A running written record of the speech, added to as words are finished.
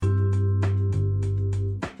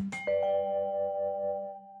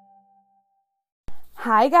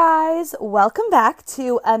Hi guys, welcome back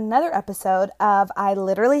to another episode of I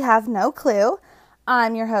Literally Have No Clue.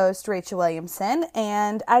 I'm your host, Rachel Williamson,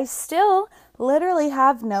 and I still literally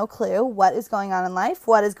have no clue what is going on in life,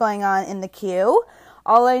 what is going on in the queue.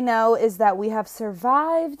 All I know is that we have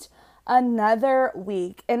survived another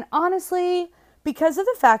week, and honestly, because of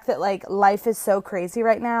the fact that life is so crazy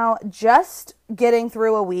right now, just getting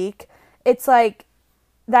through a week, it's like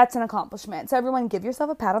that's an accomplishment. So everyone give yourself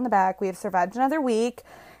a pat on the back. We have survived another week.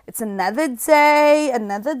 It's another day,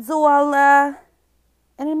 another Zoala,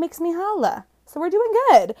 and it makes me holla. So we're doing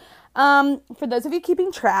good. For those of you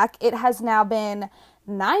keeping track, it has now been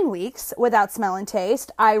 9 weeks without smell and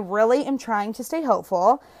taste. I really am trying to stay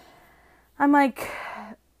hopeful. I'm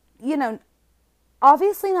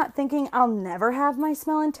obviously not thinking I'll never have my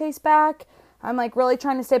smell and taste back. I'm really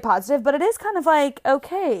trying to stay positive, but it is kind of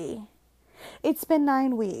okay. It's been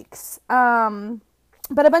 9 weeks.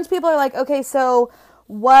 But a bunch of people are like, okay, so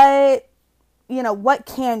what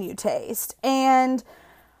can you taste? And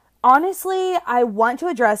honestly, I want to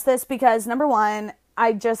address this because number one,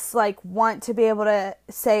 I just want to be able to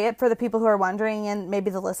say it for the people who are wondering and maybe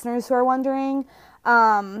the listeners who are wondering.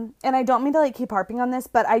 And I don't mean to keep harping on this,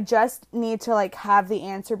 but I just need to have the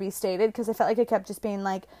answer be stated because I felt like I kept just being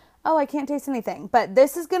oh, I can't taste anything. But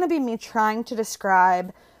this is going to be me trying to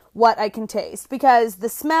describe what I can taste because the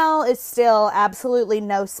smell is still absolutely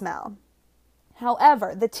no smell.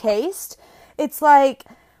 However, the taste, it's when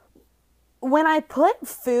I put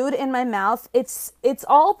food in my mouth, it's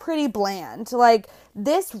all pretty bland.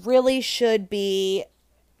 This really should be,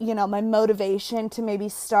 my motivation to maybe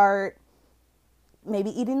start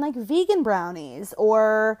eating vegan brownies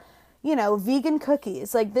or vegan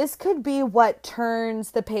cookies. This could be what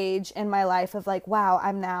turns the page in my life of wow,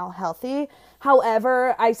 I'm now healthy.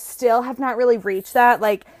 However, I still have not really reached that.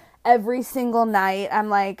 Every single night,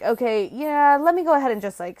 I'm okay, yeah, let me go ahead and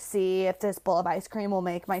just see if this bowl of ice cream will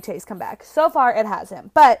make my taste come back. So far, it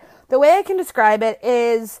hasn't. But the way I can describe it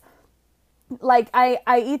is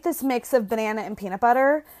I eat this mix of banana and peanut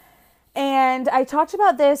butter. And I talked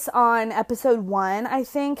about this on episode 1, I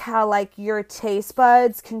think, how your taste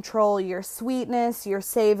buds control your sweetness, your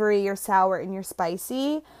savory, your sour, and your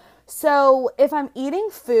spicy. So if I'm eating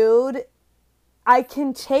food, I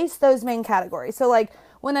can taste those main categories. So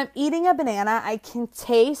when I'm eating a banana, I can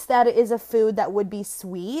taste that it is a food that would be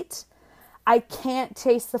sweet. I can't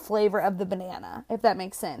taste the flavor of the banana, if that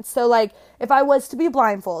makes sense. So if I was to be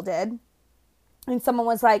blindfolded and someone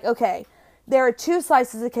was okay, there are 2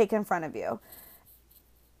 slices of cake in front of you.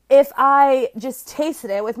 If I just tasted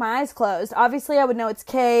it with my eyes closed, obviously I would know it's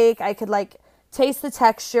cake. I could taste the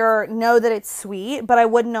texture, know that it's sweet, but I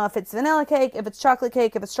wouldn't know if it's vanilla cake, if it's chocolate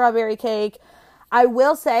cake, if it's strawberry cake. I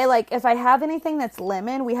will say, if I have anything that's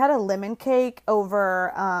lemon, we had a lemon cake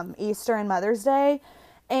over Easter and Mother's Day,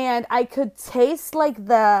 and I could taste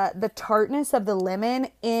the tartness of the lemon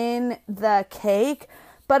in the cake,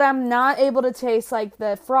 but I'm not able to taste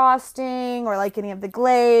the frosting or any of the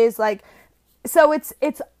glaze. So it's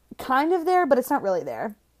kind of there, but it's not really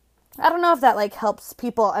there. I don't know if that helps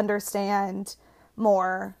people understand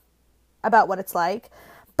more about what it's like.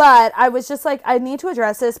 But I was just I need to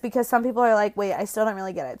address this because some people are wait, I still don't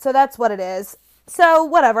really get it. So that's what it is. So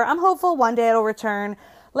whatever. I'm hopeful one day it'll return.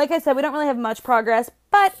 Like I said, we don't really have much progress,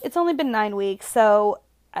 but it's only been 9 weeks. So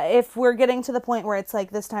if we're getting to the point where it's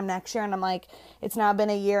this time next year and I'm it's now been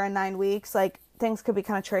a year and 9 weeks, things could be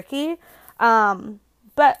kind of tricky.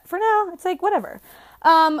 But for now, it's whatever.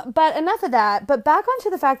 But enough of that. But back onto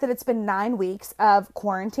the fact that it's been 9 weeks of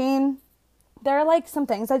quarantine. There are some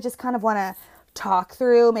things I just kind of want to talk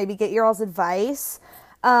through, maybe get your all's advice.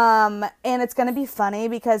 And it's going to be funny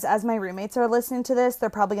because as my roommates are listening to this, they're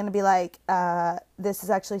probably going to be this is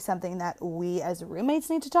actually something that we as roommates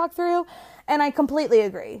need to talk through. And I completely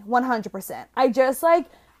agree. 100%. I just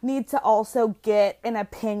need to also get an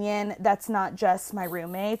opinion that's not just my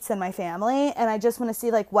roommates and my family. And I just want to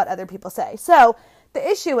see what other people say. So the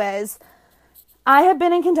issue is I have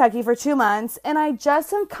been in Kentucky for 2 months and I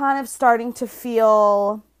just am kind of starting to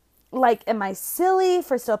feel am I silly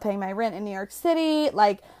for still paying my rent in New York City?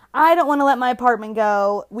 I don't want to let my apartment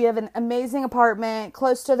go. We have an amazing apartment,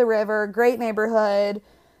 close to the river, great neighborhood,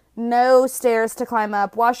 no stairs to climb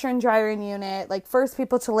up, washer and dryer in unit, first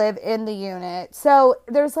people to live in the unit. So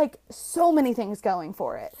there's so many things going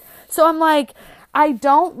for it. So I'm I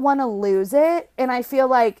don't want to lose it. And I feel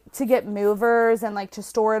to get movers and to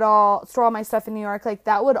store all my stuff in New York,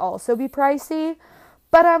 that would also be pricey.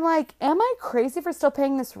 But I'm am I crazy for still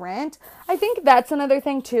paying this rent? I think that's another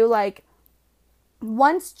thing too.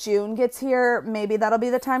 Once June gets here, maybe that'll be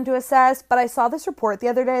the time to assess. But I saw this report the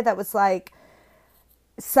other day that was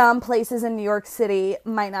some places in New York City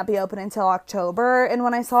might not be open until October. And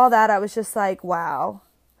when I saw that, I was just like, wow,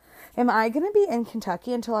 am I going to be in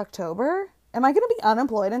Kentucky until October? Am I going to be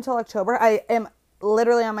unemployed until October? I am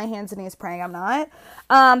literally on my hands and knees praying I'm not.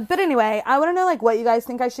 But anyway, I want to know like what you guys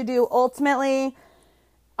think I should do. Ultimately,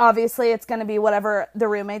 obviously, it's going to be whatever the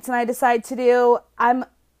roommates and I decide to do. I'm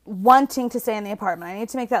wanting to stay in the apartment. I need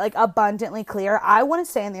to make that like abundantly clear. I want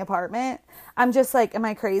to stay in the apartment. I'm just like, am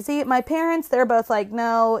I crazy? My parents, they're both like,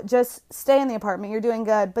 no, just stay in the apartment. You're doing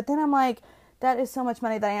good. But then I'm like, that is so much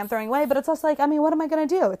money that I am throwing away. But it's also like, I mean, what am I going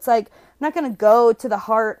to do? It's like, I'm not going to go to the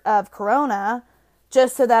heart of Corona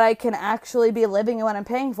just so that I can actually be living in what I'm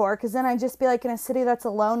paying for. Because then I'd just be like in a city that's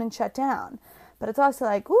alone and shut down. But it's also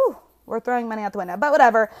like, ooh, we're throwing money out the window. But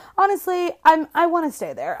whatever. Honestly, I want to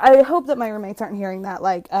stay there. I hope that my roommates aren't hearing that,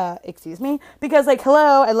 like, excuse me. Because, like,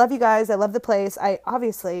 hello, I love you guys. I love the place. I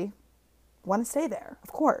obviously want to stay there,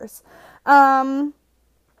 of course. But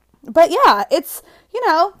yeah, it's, you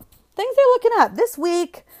know, things are looking up.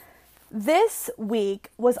 This week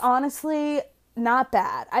was honestly not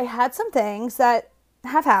bad. I had some things that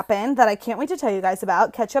have happened that I can't wait to tell you guys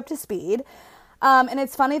about, catch up to speed. And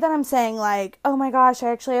it's funny that I'm saying like, oh my gosh, I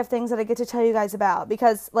actually have things that I get to tell you guys about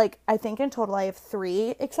because like, I think in total I have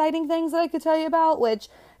 3 exciting things that I could tell you about, which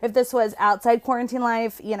if this was outside quarantine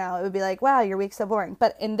life, you know, it would be like, wow, your week's so boring.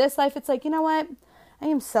 But in this life, it's like, you know what? I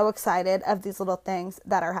am so excited of these little things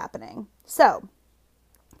that are happening. So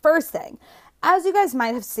first thing, as you guys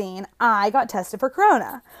might have seen, I got tested for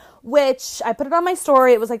Corona, which I put it on my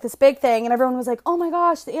story. It was like this big thing and everyone was like, oh my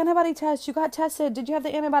gosh, the antibody test, you got tested. Did you have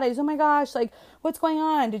the antibodies? Oh my gosh, like what's going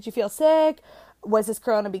on? Did you feel sick? Was this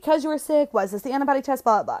Corona because you were sick? Was this the antibody test?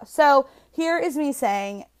 Blah, blah, blah. So here is me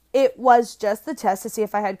saying it was just the test to see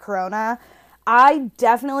if I had Corona. I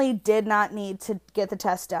definitely did not need to get the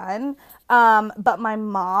test done. But my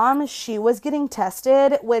mom, she was getting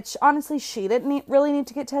tested, which honestly, she didn't really need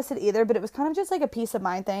to get tested either, but it was kind of just like a peace of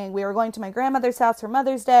mind thing. We were going to my grandmother's house for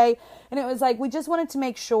Mother's Day, and it was like, we just wanted to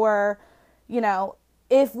make sure, you know,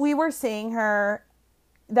 if we were seeing her,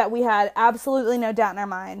 that we had absolutely no doubt in our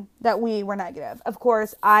mind that we were negative. Of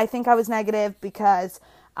course, I think I was negative because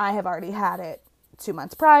I have already had it 2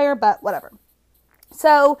 months prior, but whatever.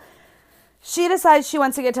 So she decides she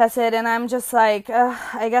wants to get tested, and I'm just like,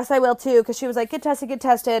 I guess I will too, because she was like, get tested, get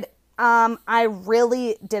tested. I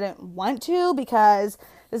really didn't want to, because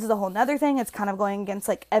this is a whole nother thing. It's kind of going against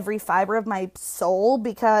like every fiber of my soul,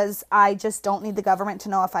 because I just don't need the government to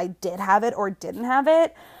know if I did have it or didn't have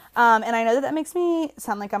it. And I know that that makes me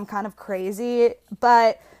sound like I'm kind of crazy,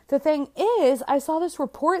 but the thing is, I saw this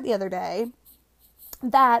report the other day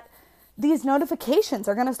that these notifications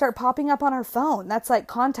are going to start popping up on our phone. That's like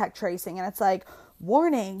contact tracing. And it's like,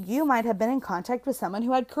 warning, you might have been in contact with someone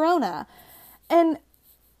who had Corona. And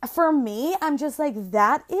for me, I'm just like,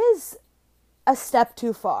 that is a step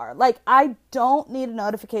too far. Like, I don't need a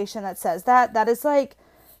notification that says that. That is like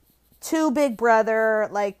too Big Brother,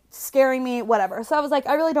 like scaring me, whatever. So I was like,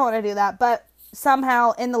 I really don't want to do that. But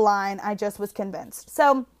somehow in the line, I just was convinced.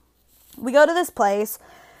 So we go to this place.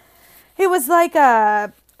 It was like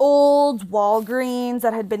a old Walgreens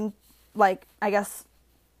that had been like, I guess,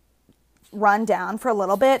 run down for a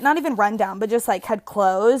little bit. Not even run down, but just like had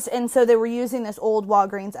closed. And so they were using this old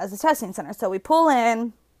Walgreens as a testing center. So we pull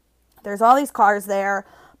in, there's all these cars there,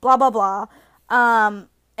 blah, blah, blah.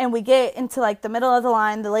 And we get into like the middle of the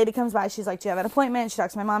line. The lady comes by. She's like, do you have an appointment? She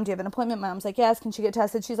talks to my mom. Do you have an appointment? My mom's like, yes. Can she get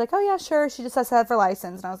tested? She's like, oh yeah, sure. She just has to have her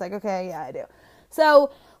license. And I was like, okay, yeah, I do.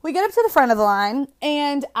 So we get up to the front of the line,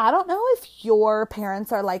 and I don't know if your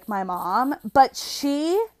parents are like my mom, but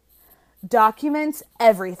she documents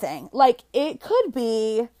everything. Like, it could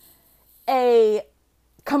be a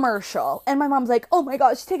commercial, and my mom's like, oh my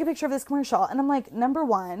gosh, take a picture of this commercial. And I'm like, number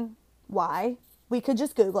one, why? We could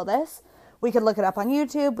just Google this. We could look it up on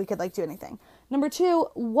YouTube. We could like do anything. Number two,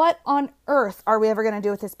 what on earth are we ever going to do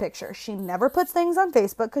with this picture? She never puts things on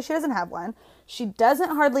Facebook because she doesn't have one. She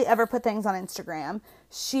doesn't hardly ever put things on Instagram.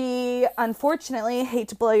 She, unfortunately, hate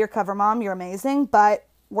to blow your cover, Mom, you're amazing, but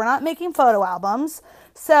we're not making photo albums.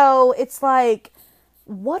 So it's like,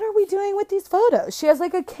 what are we doing with these photos? She has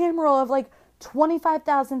like a camera roll of like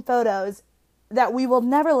 25,000 photos that we will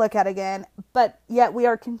never look at again, but yet we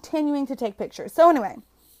are continuing to take pictures. So anyway,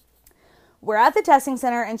 we're at the testing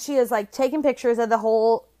center, and she is like taking pictures of the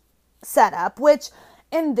whole setup, which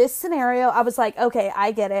in this scenario, I was like, okay,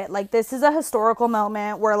 I get it. Like, this is a historical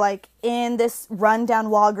moment. We're like in this rundown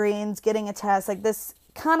Walgreens getting a test. Like, this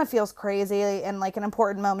kind of feels crazy and like an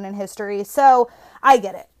important moment in history. So I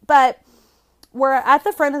get it. But we're at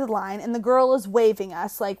the front of the line and the girl is waving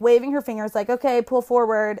us, like waving her fingers, like, okay, pull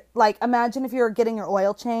forward. Like, imagine if you were getting your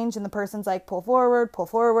oil change and the person's like, pull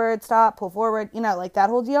forward, stop, pull forward, you know, like that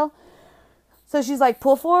whole deal. So she's like,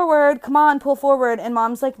 pull forward, come on, pull forward. And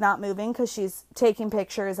mom's like not moving because she's taking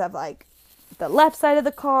pictures of like the left side of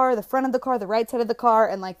the car, the front of the car, the right side of the car,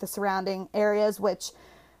 and like the surrounding areas, which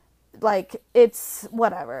like it's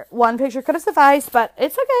whatever. One picture could have sufficed, but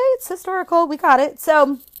it's okay. It's historical. We got it.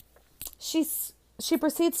 So she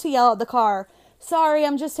proceeds to yell at the car, sorry,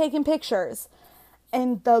 I'm just taking pictures.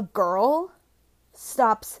 And the girl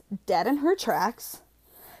stops dead in her tracks,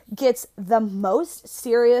 gets the most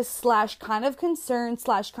serious / kind of concerned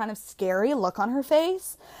 / kind of scary look on her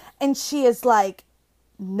face. And she is like,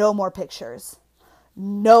 no more pictures.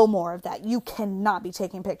 No more of that. You cannot be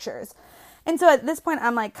taking pictures. And so at this point,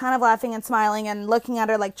 I'm like kind of laughing and smiling and looking at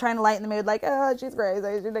her, like trying to lighten the mood, like, oh, she's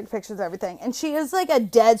crazy. She takes pictures of everything. And she is like a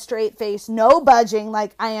dead straight face, no budging.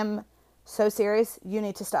 Like, I am so serious. You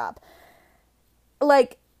need to stop.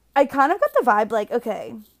 Like, I kind of got the vibe, like,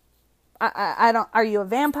 okay, I don't, are you a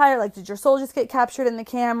vampire? Like, did your soul just get captured in the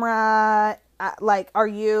camera? Like, are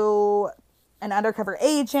you an undercover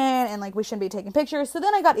agent and like we shouldn't be taking pictures? So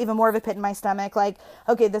then I got even more of a pit in my stomach, like,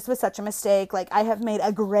 okay, this was such a mistake, like I have made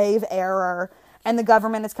a grave error and the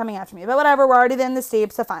government is coming after me, but whatever, we're already in the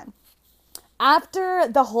steep, so fine. After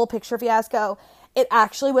the whole picture fiasco, it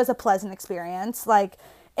actually was a pleasant experience, like,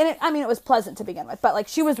 and it was pleasant to begin with, but like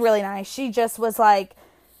she was really nice. She just was like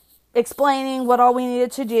explaining what all we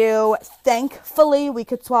needed to do. Thankfully we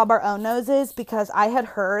could swab our own noses, because I had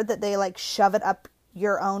heard that they like shove it up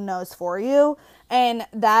your own nose for you, and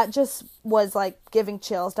that just was like giving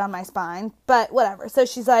chills down my spine, but whatever. So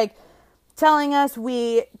she's like telling us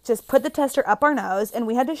we just put the tester up our nose, and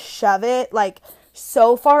we had to shove it like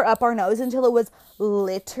so far up our nose until it was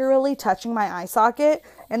literally touching my eye socket,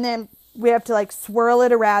 and then we have to like swirl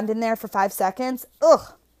it around in there for 5 seconds.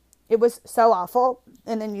 Ugh, it was so awful.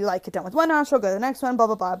 And then you like get done with one nostril, go to the next one, blah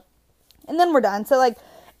blah blah, and then we're done. So like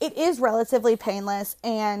it is relatively painless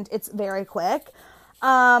and it's very quick.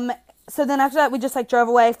 So then after that, we just like drove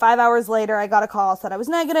away. 5 hours later, I got a call, said I was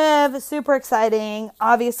negative. Super exciting.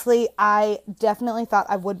 Obviously, I definitely thought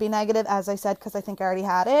I would be negative, as I said, because I think I already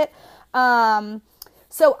had it.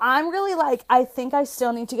 So I'm really like, I think I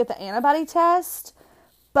still need to get the antibody test,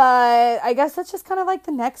 but I guess that's just kind of like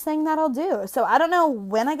the next thing that I'll do. So I don't know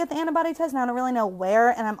when I get the antibody test, and I don't really know where.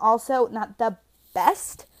 And I'm also not the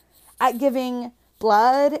best at giving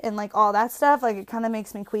blood and like all that stuff. Like it kind of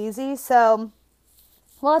makes me queasy. So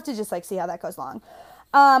we'll have to just like see how that goes along.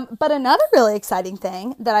 But another really exciting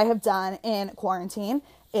thing that I have done in quarantine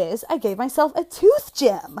is I gave myself a tooth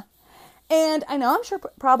gem. And I know I'm sure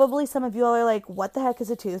probably some of you all are like, what the heck is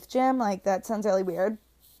a tooth gem? Like that sounds really weird.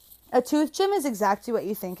 A tooth gem is exactly what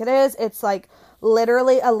you think it is. It's like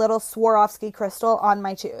literally a little Swarovski crystal on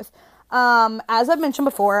my tooth. As I've mentioned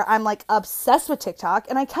before, I'm like obsessed with TikTok,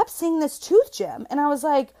 and I kept seeing this tooth gem, and I was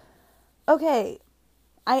like, okay,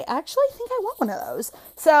 I actually think I want one of those.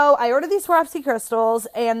 So I ordered these Swarovski crystals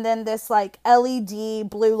and then this like LED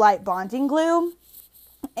blue light bonding glue.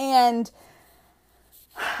 And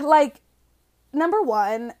like, number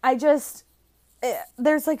one,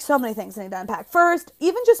 there's like so many things I need to unpack. First,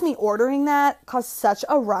 even just me ordering that caused such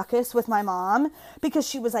a ruckus with my mom, because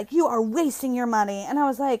she was like, you are wasting your money. And I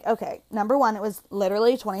was like, okay, number one, it was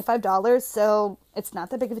literally $25, so it's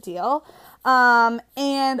not that big of a deal.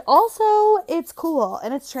 And also it's cool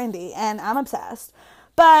and it's trendy and I'm obsessed.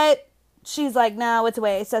 But she's like, no, it's a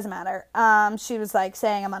waste, doesn't matter. She was like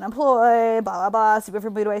saying I'm unemployed, blah, blah, blah, stupid for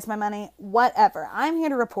me to waste my money, whatever. I'm here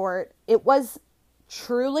to report it was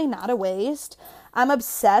truly not a waste. I'm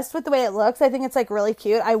obsessed with the way it looks. I think it's like really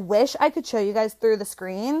cute. I wish I could show you guys through the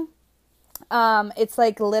screen. It's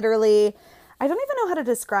like literally, I don't even know how to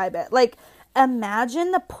describe it. Like,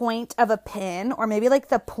 imagine the point of a pen, or maybe like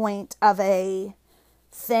the point of a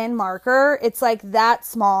thin marker. It's like that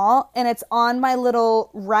small, and it's on my little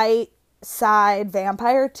right side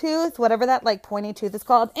vampire tooth, whatever that like pointy tooth is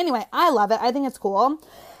called. Anyway, I love it. I think it's cool.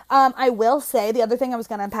 I will say the other thing I was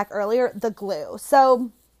going to unpack earlier, the glue.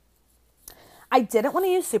 So I didn't want to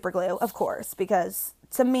use super glue, of course, because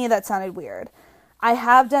to me that sounded weird. I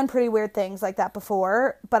have done pretty weird things like that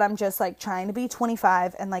before, but I'm just like trying to be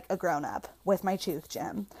 25 and like a grown up with my tooth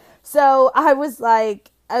gem. So I was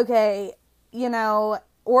like, okay, you know,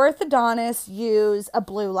 orthodontists use a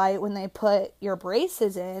blue light when they put your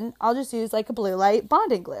braces in. I'll just use like a blue light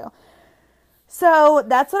bonding glue. So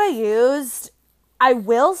that's what I used. I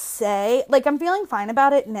will say, like, I'm feeling fine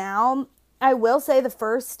about it now. I will say the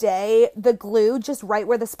first day, the glue just right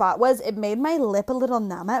where the spot was, it made my lip a little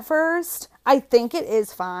numb at first. I think it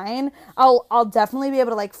is fine. I'll definitely be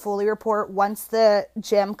able to like fully report once the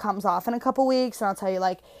gym comes off in a couple weeks, and I'll tell you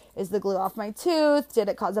like, is the glue off my tooth? Did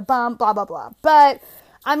it cause a bump? Blah, blah, blah. But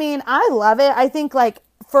I mean, I love it. I think like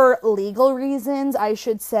for legal reasons, I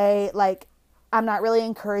should say like, I'm not really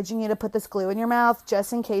encouraging you to put this glue in your mouth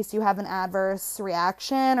just in case you have an adverse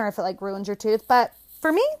reaction or if it like ruins your tooth. But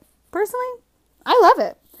for me, personally, I love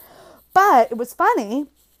it. But it was funny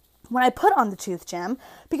when I put on the tooth gem,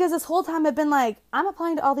 because this whole time I've been like, I'm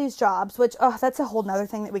applying to all these jobs, which, that's a whole nother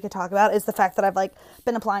thing that we could talk about, is the fact that I've like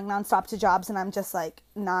been applying nonstop to jobs and I'm just like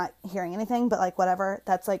not hearing anything, but like whatever.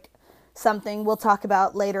 That's like something we'll talk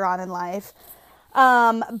about later on in life.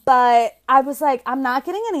 But I was like, I'm not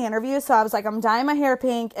getting any interviews. So I was like, I'm dyeing my hair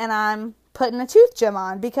pink and I'm putting a tooth gem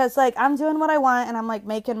on because like I'm doing what I want and I'm like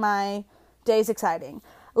making my days exciting.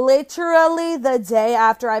 Literally the day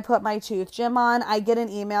after I put my tooth gem on, I get an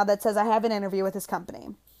email that says I have an interview with this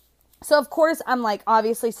company. So of course I'm like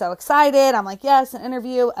obviously so excited. I'm like, yes, an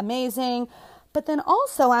interview, amazing. But then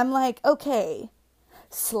also I'm like, okay,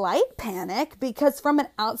 slight panic, because from an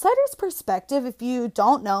outsider's perspective, if you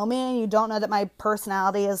don't know me and you don't know that my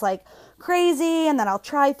personality is like crazy and that I'll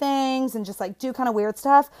try things and just like do kind of weird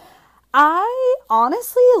stuff, I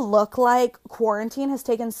honestly look like quarantine has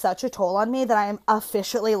taken such a toll on me that I am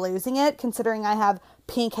officially losing it, considering I have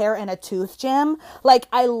pink hair and a tooth gem. Like,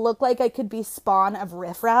 I look like I could be spawn of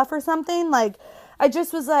Riff Raff or something. Like, I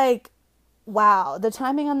just was like, wow, the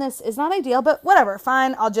timing on this is not ideal, but whatever,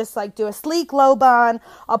 fine. I'll just like do a sleek low bun.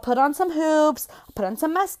 I'll put on some hoops. I'll put on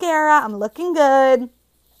some mascara. I'm looking good.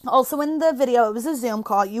 Also in the video, it was a Zoom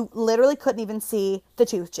call. You literally couldn't even see the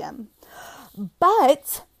tooth gem.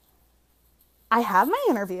 But I have my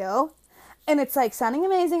interview and it's like sounding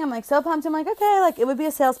amazing. I'm like so pumped. I'm like, okay, like it would be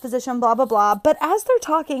a sales position, blah, blah, blah. But as they're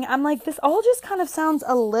talking, I'm like, this all just kind of sounds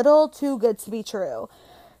a little too good to be true.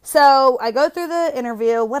 So I go through the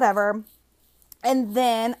interview, whatever. And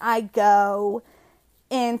then I go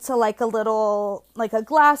into like a little, like a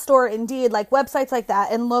Glassdoor, Indeed, like websites like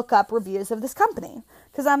that, and look up reviews of this company.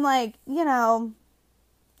 Because I'm like, you know,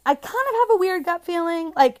 I kind of have a weird gut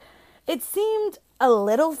feeling. Like, it seemed a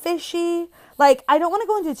little fishy. Like, I don't want to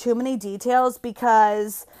go into too many details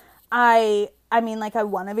because I mean, like, I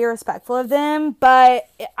want to be respectful of them. But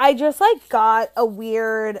I just, like, got a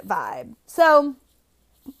weird vibe. So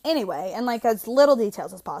anyway, and like as little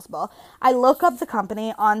details as possible, I look up the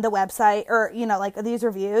company on the website or, you know, like these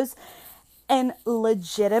reviews, and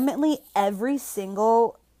legitimately every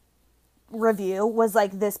single review was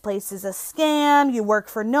like, this place is a scam. You work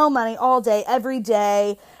for no money all day, every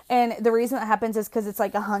day. And the reason that happens is because it's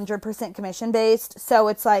like 100% commission based. So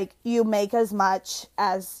it's like you make as much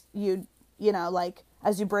as you know, like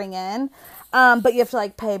as you bring in. But you have to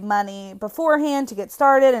like pay money beforehand to get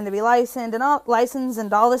started and to be licensed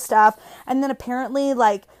and all this stuff. And then apparently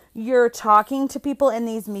like you're talking to people in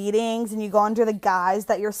these meetings and you go under the guise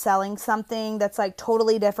that you're selling something that's like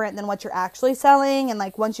totally different than what you're actually selling. And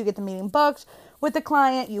like once you get the meeting booked with the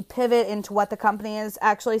client, you pivot into what the company is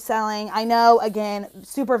actually selling. I know, again,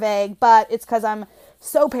 super vague, but it's because I'm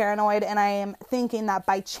so paranoid and I am thinking that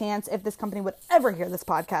by chance, if this company would ever hear this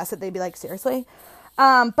podcast, that they'd be like, seriously?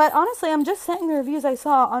 But honestly, I'm just saying the reviews I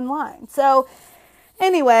saw online. So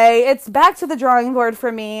anyway, it's back to the drawing board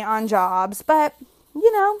for me on jobs, but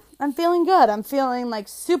you know, I'm feeling good. I'm feeling like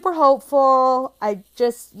super hopeful. I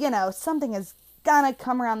just, you know, something is gonna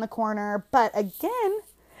come around the corner. But again,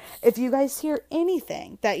 if you guys hear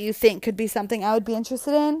anything that you think could be something I would be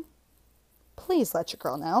interested in, please let your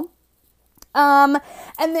girl know. And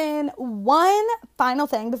then one final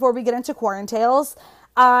thing before we get into Quarantales,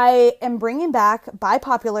 I am bringing back, by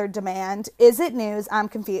popular demand, Is It News? I'm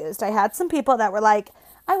Confused. I had some people that were like,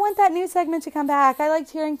 I want that news segment to come back. I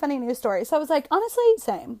liked hearing funny news stories. So I was like, honestly,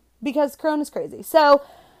 same, because Corona's crazy. So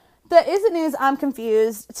the Is It News? I'm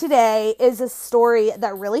Confused today is a story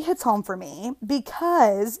that really hits home for me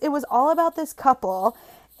because it was all about this couple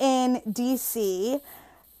in DC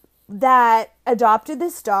that adopted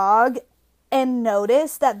this dog and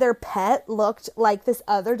noticed that their pet looked like this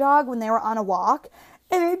other dog when they were on a walk.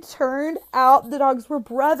 And it turned out the dogs were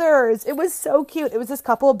brothers. It was so cute. It was this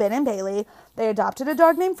couple, Ben and Bailey. They adopted a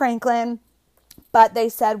dog named Franklin. But they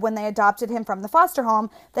said when they adopted him from the foster home,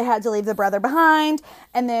 they had to leave the brother behind.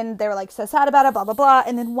 And then they were like so sad about it, blah, blah, blah.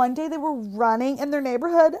 And then one day they were running in their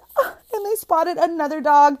neighborhood and they spotted another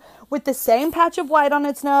dog with the same patch of white on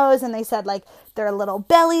its nose, and they said, like, their little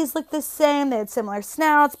bellies looked the same. They had similar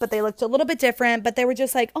snouts, but they looked a little bit different. But they were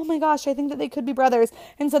just like, oh my gosh, I think that they could be brothers.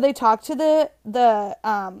 And so they talked to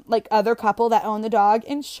the like other couple that owned the dog,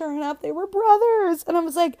 and sure enough, they were brothers. And I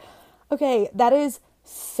was like, okay, that is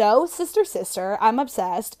so sister. I'm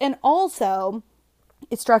obsessed. And also,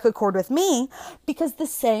 it struck a chord with me because the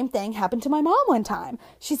same thing happened to my mom one time.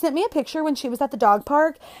 She sent me a picture when she was at the dog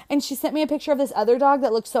park, and she sent me a picture of this other dog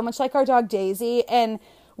that looked so much like our dog Daisy. And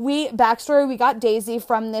we got Daisy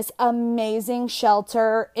from this amazing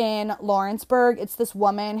shelter in Lawrenceburg. It's this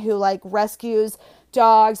woman who like rescues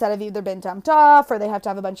dogs that have either been dumped off or they have to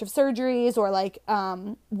have a bunch of surgeries, or like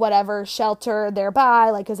whatever shelter they're by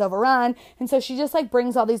like is overrun. And so she just like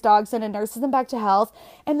brings all these dogs in and nurses them back to health.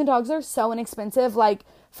 And the dogs are so inexpensive. Like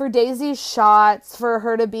for Daisy's shots, for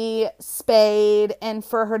her to be spayed, and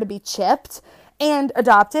for her to be chipped and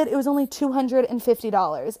adopted, it was only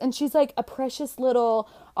 $250. And she's like a precious little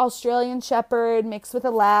Australian Shepherd mixed with a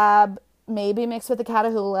Lab, maybe mixed with a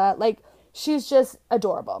Catahoula. Like, she's just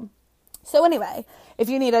adorable. So anyway, if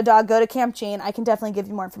you need a dog, go to Camp Jean. I can definitely give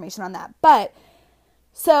you more information on that. But,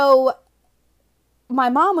 so, my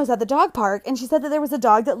mom was at the dog park, and she said that there was a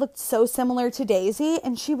dog that looked so similar to Daisy,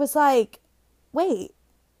 and she was like, wait,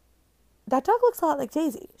 that dog looks a lot like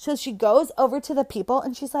Daisy. So she goes over to the people,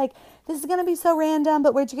 and she's like, this is going to be so random,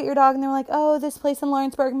 but where'd you get your dog? And they were like, oh, this place in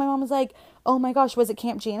Lawrenceburg. And my mom was like, oh my gosh, was it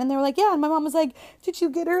Camp Jean? And they were like, yeah. And my mom was like, did you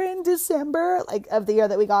get her in December, like, of the year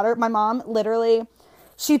that we got her? My mom literally,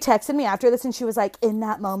 she texted me after this, and she was like, in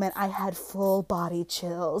that moment, I had full body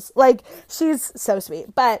chills. Like, she's so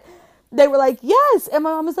sweet. But they were like, yes. And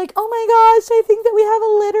my mom was like, oh my gosh, I think that we have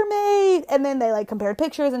a litter mate. And then they like compared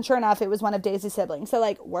pictures, and sure enough, it was one of Daisy's siblings. So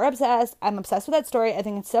like, we're obsessed. I'm obsessed with that story. I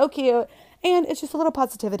think it's so cute. And it's just a little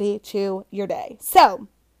positivity to your day. So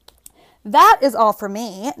that is all for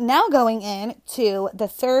me. Now going into the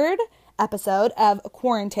third episode of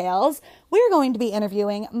Quarantales, we're going to be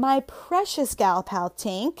interviewing my precious gal pal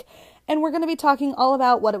Tink. And we're going to be talking all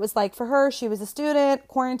about what it was like for her. She was a student,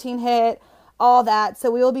 quarantine hit, all that. So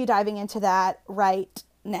we will be diving into that right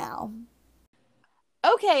now.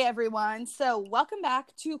 Okay, everyone. So welcome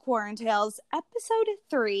back to Quarantales, episode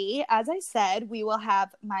 3. As I said, we will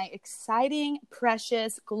have my exciting,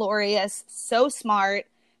 precious, glorious, so smart,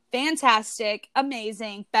 fantastic,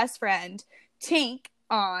 amazing best friend, Tink,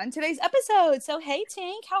 on today's episode. So hey,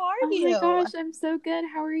 Tink, how are you? Oh my gosh, I'm so good.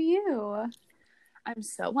 How are you? I'm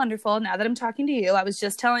so wonderful. Now that I'm talking to you, I was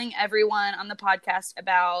just telling everyone on the podcast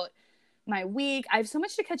about my week. I have so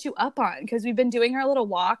much to catch you up on because we've been doing our little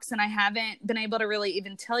walks, and I haven't been able to really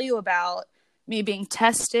even tell you about me being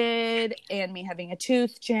tested and me having a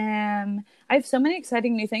tooth gem. I have so many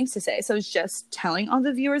exciting new things to say. So I was just telling all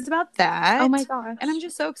the viewers about that. Oh my gosh. And I'm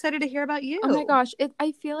just so excited to hear about you. Oh my gosh.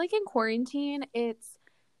 I feel like in quarantine, it's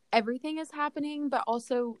everything is happening, but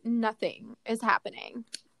also nothing is happening.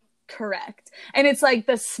 Correct. And it's like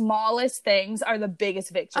the smallest things are the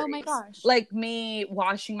biggest victories. Oh my gosh. Like me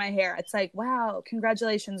washing my hair. It's like, wow,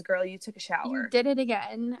 congratulations, girl. You took a shower. You did it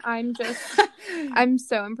again. I'm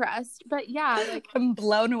so impressed. But yeah, like I'm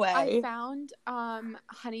blown away. I found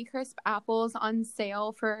Honeycrisp apples on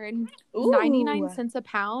sale for 99 cents a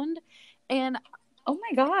pound. And oh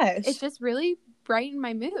my gosh. it just really brightened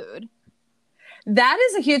my mood. That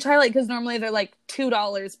is a huge highlight because normally they're like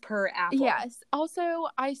 $2 per apple. Yes. Also,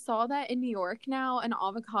 I saw that in New York now an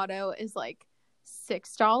avocado is like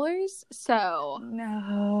 $6. So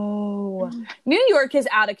no. New York is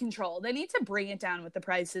out of control. They need to bring it down with the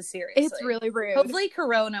prices seriously. It's really rude. Hopefully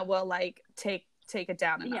Corona will like take it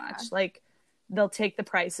down a notch. Like they'll take the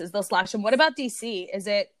prices. They'll slash them. What about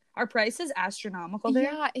DC? Are prices astronomical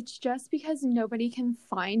there? Yeah, it's just because nobody can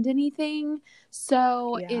find anything.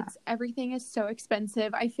 So everything is so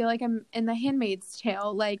expensive. I feel like I'm in The Handmaid's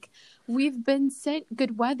Tale. Like, we've been sent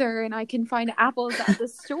good weather and I can find apples at the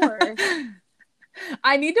store.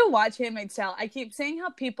 I need to watch Handmaid's Tale. I keep seeing how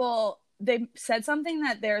they said something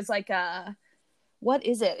that there's like what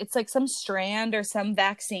is it? It's like some strand or some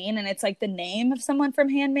vaccine, and it's like the name of someone from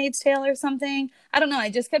Handmaid's Tale or something. I don't know.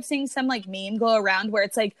 I just kept seeing some like meme go around where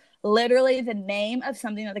it's like literally the name of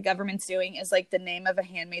something that the government's doing is like the name of a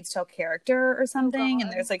Handmaid's Tale character or something,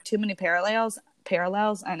 and there's like too many parallels.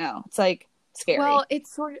 I know. It's like scary. Well,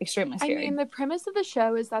 it's sort of extremely scary. I mean, the premise of the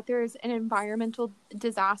show is that there's an environmental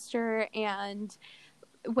disaster and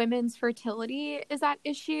women's fertility is at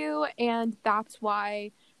issue, and that's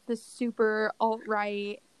why the super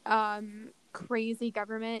alt-right crazy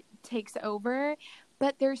government takes over.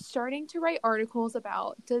 But they're starting to write articles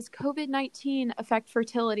about, does COVID-19 affect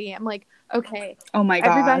fertility? I'm like, okay, oh my gosh,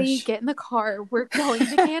 everybody get in the car, we're going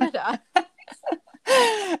to Canada.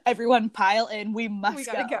 Everyone pile in. We must We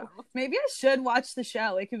gotta go. Maybe I should watch the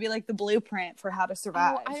show. It could be like the blueprint for how to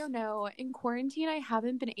survive. Oh, I don't know. In quarantine, I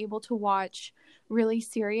haven't been able to watch really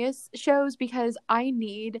serious shows because I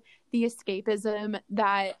need the escapism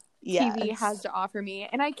that TV has to offer me.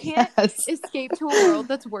 And I can't escape to a world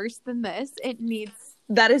that's worse than this. It needs...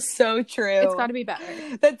 That is so true. It's got to be better.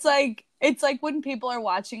 That's like, it's like when people are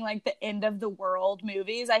watching like the end of the world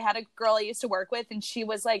movies. I had a girl I used to work with and she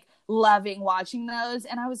was like loving watching those.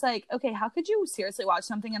 And I was like, okay, how could you seriously watch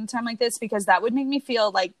something in a time like this? Because that would make me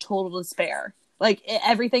feel like total despair. Like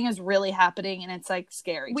everything is really happening and it's like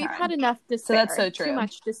scary. We've had enough despair. So that's so true. Too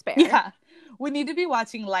much despair. Yeah. We need to be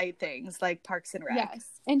watching light things like Parks and Rec. Yes.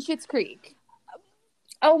 And Schitt's Creek.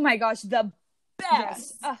 Oh my gosh. The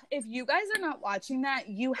best. Yes. If you guys are not watching that,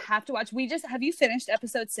 you have to watch. Have you finished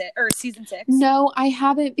episode 6 or season 6? No, I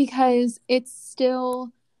haven't because it's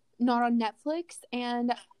still not on Netflix.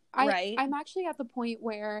 And I'm actually at the point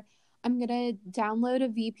where I'm going to download a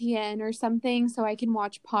VPN or something so I can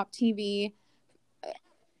watch Pop TV.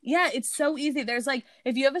 Yeah, it's so easy. There's like,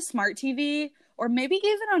 if you have a smart TV or maybe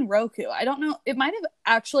even on Roku, I don't know. It might have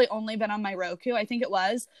actually only been on my Roku. I think it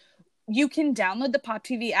was. You can download the Pop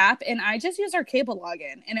TV app, and I just used our cable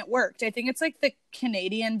login, and it worked. I think it's like the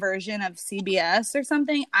Canadian version of CBS or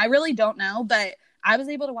something. I really don't know, but I was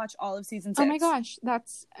able to watch all of season 6. Oh my gosh,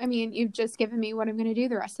 you've just given me what I'm going to do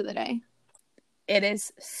the rest of the day. It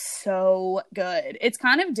is so good. It's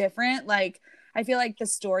kind of different. Like, I feel like the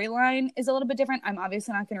storyline is a little bit different. I'm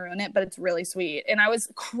obviously not going to ruin it, but it's really sweet. And I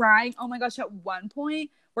was crying. Oh my gosh, at one point,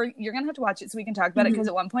 where you're going to have to watch it so we can talk about it, because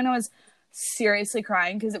at one point I was seriously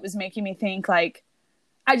crying because it was making me think like,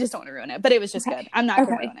 I just don't want to ruin it, but it was just good. I'm not going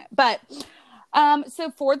to ruin it. But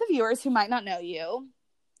so for the viewers who might not know you,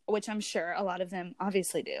 which I'm sure a lot of them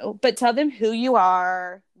obviously do, but tell them who you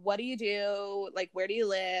are, what do you do, like where do you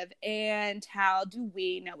live, and how do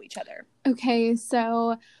we know each other? Okay,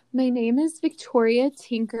 so my name is Victoria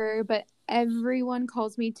Tinker, but everyone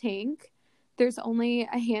calls me Tink. There's only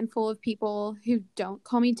a handful of people who don't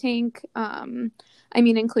call me Tink.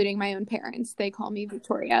 Including my own parents. They call me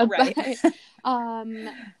Victoria. Right. But,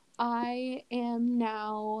 I am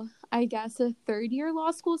now, I guess, a third-year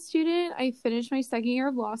law school student. I finished my second year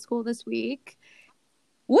of law school this week.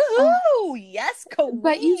 Woohoo! Yes, queen!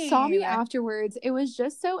 But you saw me afterwards. It was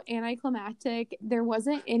just so anticlimactic. There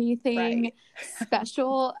wasn't anything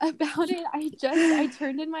special about it. I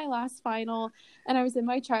turned in my last final, and I was in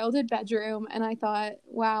my childhood bedroom, and I thought,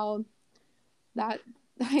 wow, I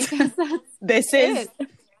guess this is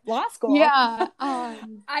law school. Yeah.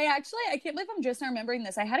 I can't believe I'm just now remembering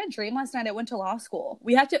this. I had a dream last night. I went to law school.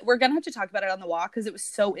 We're gonna have to talk about it on the walk because it was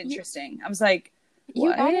so interesting. I was like,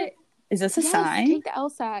 what? Is this a sign? Take the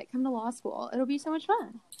LSAT, come to law school. It'll be so much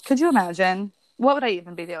fun. Could you imagine? What would I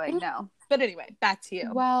even be doing? No. But anyway, back to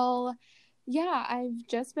you. Well, yeah, I've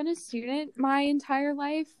just been a student my entire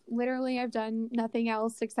life. Literally, I've done nothing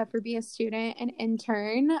else except for be a student and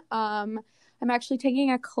intern. I'm actually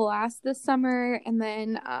taking a class this summer, and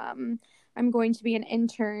then I'm going to be an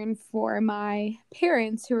intern for my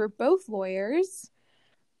parents, who are both lawyers.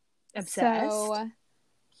 Obsessed. So,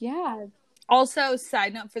 yeah. Also,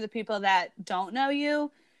 side note for the people that don't know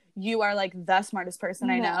you, you are like the smartest person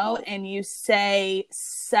I know, and you say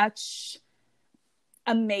such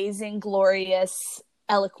amazing, glorious,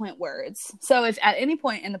 eloquent words. So if at any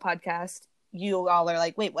point in the podcast you all are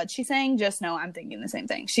like, wait, what's she saying? Just know I'm thinking the same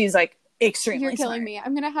thing. She's like extremely You're killing smart. me.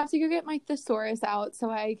 I'm going to have to go get my thesaurus out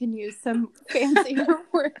so I can use some fancier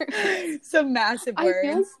words. Some massive words.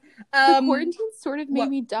 I feel like the quarantine sort of made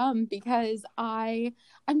me dumb because I'm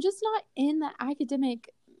just not in the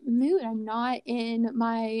academic mood. I'm not in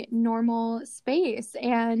my normal space.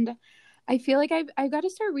 And I feel like I've got to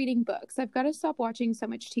start reading books. I've got to stop watching so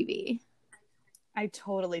much TV. I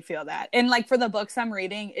totally feel that. And like for the books I'm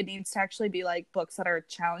reading, it needs to actually be like books that are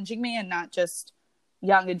challenging me and not just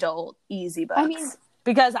young adult easy books.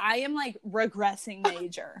 Because I am like regressing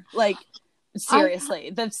major. Like seriously,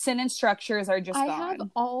 the sentence structures are just gone. I have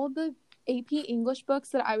all the AP English books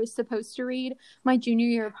that I was supposed to read my junior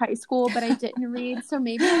year of high school, but I didn't read. So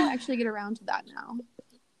maybe I'll actually get around to that now.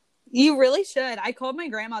 You really should. I called my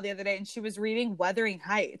grandma the other day and she was reading Wuthering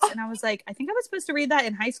Heights. And I was like, I think I was supposed to read that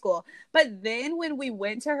in high school. But then when we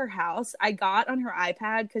went to her house, I got on her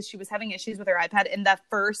iPad because she was having issues with her iPad. And the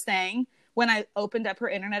first thing when I opened up her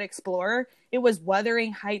Internet Explorer, it was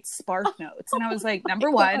Wuthering Heights Spark Notes. And I was like, number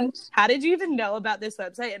one, how did you even know about this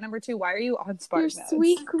website? And number two, why are you on Spark Notes? Your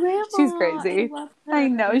sweet grandma. She's crazy. I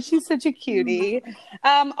know. She's such a cutie.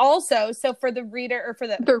 Also, so for the reader or for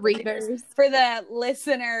the readers, for the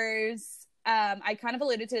listeners I kind of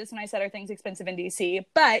alluded to this when I said, are things expensive in DC?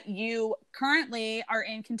 But you currently are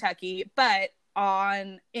in Kentucky, but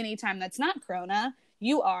on any time that's not Corona,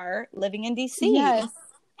 you are living in DC. Yes.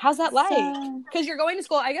 How's that like? So, Because you're going to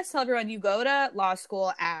school, I guess tell everyone, you go to law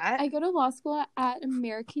school at... I go to law school at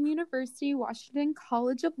American University, Washington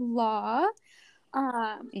College of Law.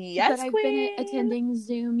 Yes, but I've been attending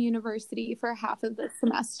Zoom University for half of the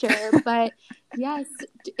semester. But yes,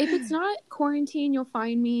 if it's not quarantine, you'll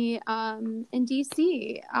find me in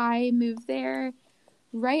DC. I moved there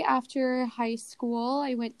right after high school.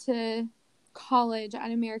 I went to college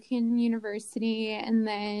at American University and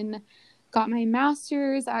then got my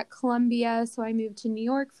master's at Columbia. So I moved to New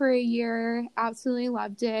York for a year, absolutely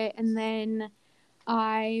loved it. And then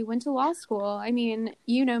I went to law school. I mean,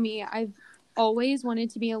 you know me, I've always wanted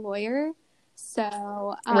to be a lawyer.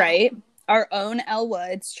 So right, our own Elle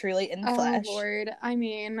Woods, truly in the flesh. Oh Lord, I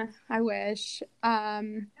mean, I wish.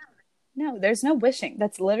 No, there's no wishing.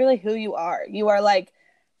 That's literally who you are. You are like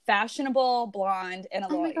fashionable, blonde, and a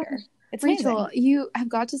lawyer. It's Rachel, amazing. you have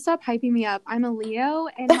got to stop hyping me up. I'm a Leo,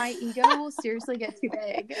 and my ego will seriously get too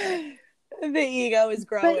big. The ego is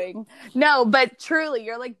growing. But truly,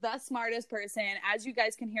 you're like the smartest person. As you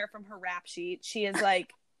guys can hear from her rap sheet, she is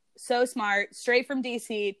like so smart, straight from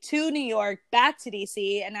DC to New York, back to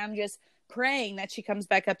DC, and I'm just praying that she comes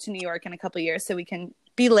back up to New York in a couple years so we can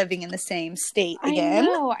be living in the same state again. I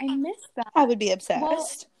know, I miss that. I would be obsessed. Well,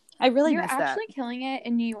 I really miss that. You're actually killing it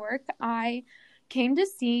in New York. I came to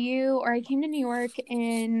New York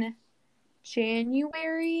in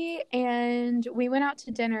January, and we went out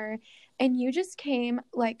to dinner, and you just came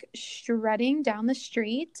like strutting down the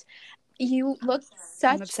street. You looked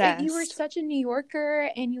you were such a New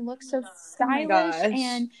Yorker, and you look so stylish,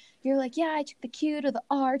 and you're like, yeah, I took the Q to the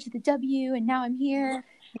R to the W, and now I'm here.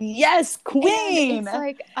 Yes, queen. And it's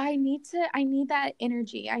like, I need that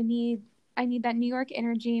energy. I need that New York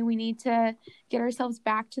energy. We need to get ourselves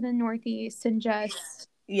back to the Northeast and just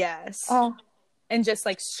and just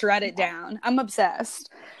like strut it down. I'm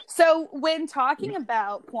obsessed. So when talking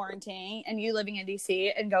about quarantine and you living in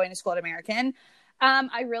DC and going to school at American,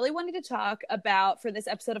 I really wanted to talk about, for this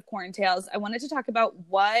episode of Quarantales, I wanted to talk about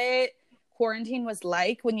what quarantine was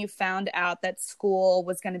like when you found out that school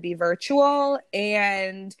was going to be virtual,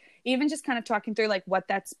 and even just kind of talking through like what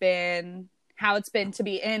that's been, how it's been to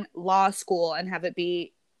be in law school and have it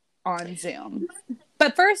be on Zoom.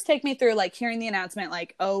 But first, take me through like hearing the announcement,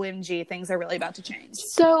 like, OMG, things are really about to change.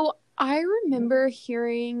 So I remember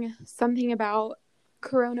hearing something about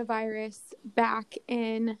coronavirus back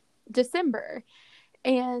in December.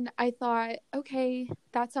 And I thought, okay,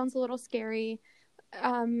 that sounds a little scary.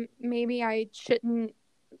 Maybe I shouldn't,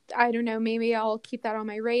 I don't know, maybe I'll keep that on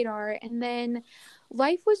my radar. And then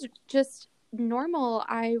life was just normal.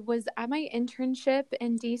 I was at my internship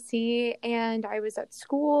in DC, and I was at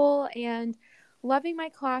school and loving my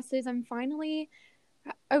classes.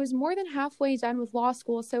 I was more than halfway done with law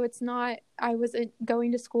school, so it's not, I wasn't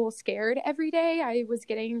going to school scared every day. I was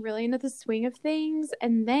getting really into the swing of things.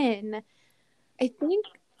 And then I think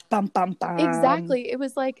bum, bum, bum. Exactly. It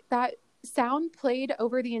was like that sound played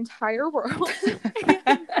over the entire world.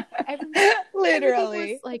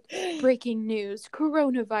 Literally. Was like, breaking news,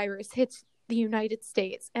 coronavirus hits the United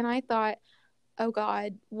States. And I thought, oh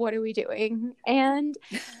God, what are we doing? And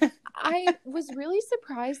I was really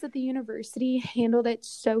surprised that the university handled it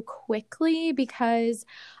so quickly, because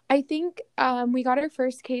I think we got our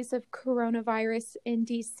first case of coronavirus in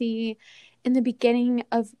DC in the beginning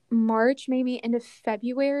of March, maybe end of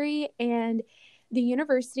February. And the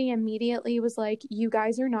university immediately was like, you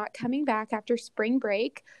guys are not coming back after spring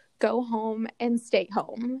break. Go home and stay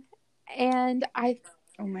home. And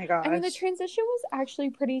oh my gosh. I mean, the transition was actually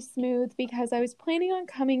pretty smooth, because I was planning on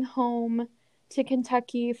coming home to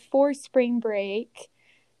Kentucky for spring break.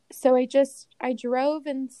 So I drove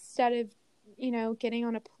instead of, getting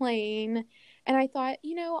on a plane. And I thought,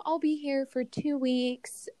 I'll be here for 2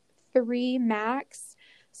 weeks, 3 max.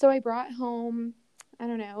 So I brought home, I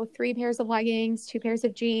don't know, 3 pairs of leggings, 2 pairs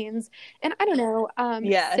of jeans, and I don't know,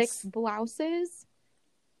 6 blouses.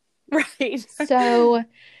 Right. So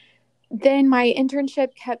then my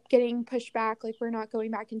internship kept getting pushed back. Like, we're not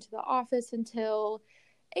going back into the office until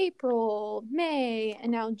April, May,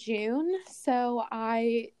 and now June. So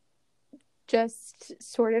I just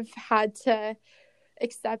sort of had to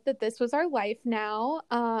accept that this was our life now.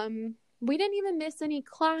 We didn't even miss any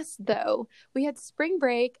class, though. We had spring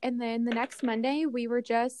break, and then the next Monday we were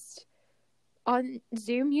just on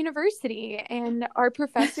Zoom University, and our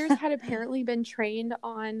professors had apparently been trained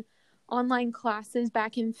on online classes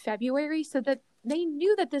back in February, so that they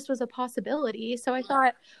knew that this was a possibility. So I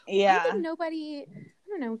thought, why did nobody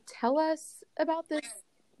don't know, tell us about this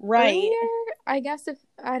Right. earlier. I guess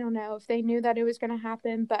I don't know if they knew that it was going to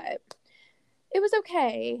happen, but it was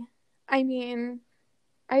okay. I mean,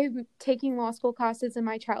 I'm taking law school classes in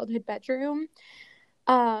my childhood bedroom,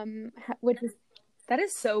 which is, That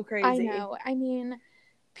is so I crazy. know. I mean,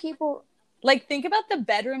 people, Like, think about the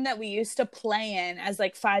bedroom that we used to play in as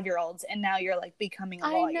like 5-year-olds, and now you're like becoming a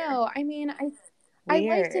I lawyer. know. I mean, I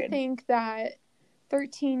like to Weird. think that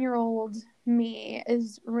 13-year-old me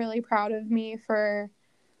is really proud of me for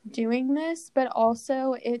doing this, but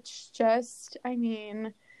also it's just, I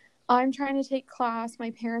mean, I'm trying to take class.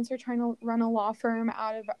 My parents are trying to run a law firm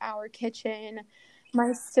out of our kitchen.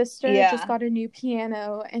 My sister just Yeah. got a new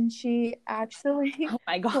piano, and she actually Oh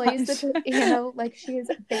my plays gosh. the piano like she is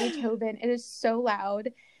Beethoven. It is so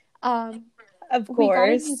loud. Of We got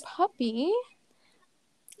a new course. puppy.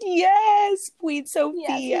 Yes, sweet Yes, her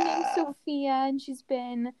name's Sophia. Sophia, and she's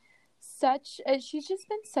just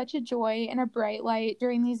been such a joy and a bright light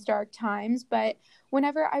during these dark times. But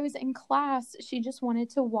whenever I was in class, she just wanted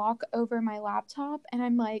to walk over my laptop, and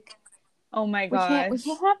I'm like, Oh my we can't gosh.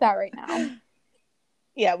 have that right now.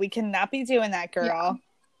 Yeah, we cannot be doing that, Yeah. girl.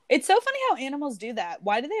 It's so funny how animals do that.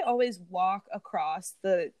 Why do they always walk across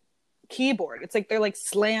the keyboard? It's like they're like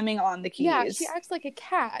slamming on the keys. Yeah, she acts like a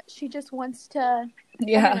cat. She just wants to, I don't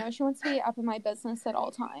Yeah. know, she wants to be up in my business at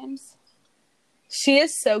all times. She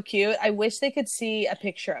is so cute. I wish they could see a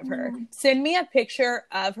picture of her. Send me a picture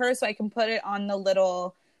of her so I can put it on the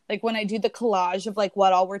little, like when I do the collage of like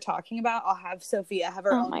what all we're talking about, I'll have Sophia have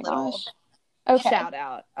her Oh own my little gosh. Okay. shout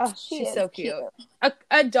out. Oh, She she's is so cute.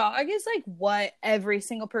 A dog is like what every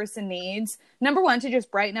single person needs. Number one, to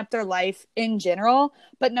just brighten up their life in general.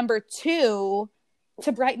 But number two,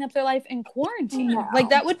 to brighten up their life in quarantine. No. Like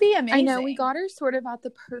that would be amazing. I know, we got her sort of at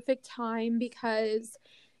the perfect time because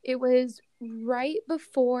it was right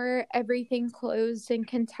before everything closed in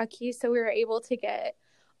Kentucky. So we were able to get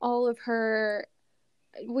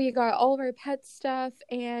we got all of our pet stuff,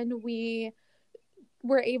 and we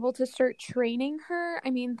were able to start training her. I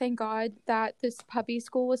mean, thank God that this puppy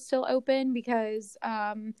school was still open, because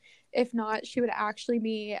if not, she would actually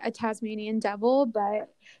be a Tasmanian devil.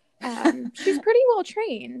 But she's pretty well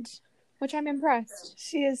trained, which I'm impressed.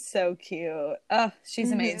 She is so cute. Oh,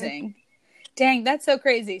 she's amazing. Dang, that's so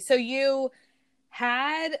crazy. So you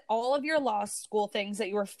had all of your law school things that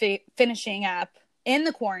you were finishing up in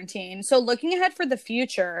the quarantine. So looking ahead for the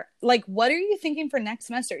future, like what are you thinking for next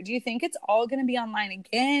semester? Do you think it's all going to be online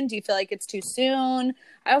again? Do you feel like it's too soon?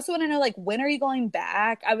 I also want to know, like, when are you going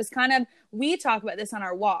back? We talk about this on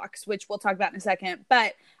our walks, which we'll talk about in a second,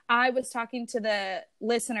 but I was talking to the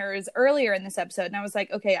listeners earlier in this episode, and I was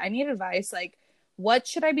like, okay, I need advice. Like, what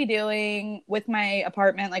should I be doing with my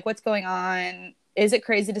apartment? Like, what's going on? Is it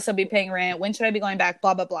crazy to still be paying rent? When should I be going back?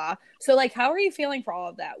 Blah, blah, blah. So, like, how are you feeling for all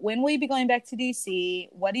of that? When will you be going back to DC?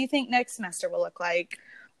 What do you think next semester will look like?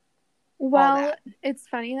 Well, it's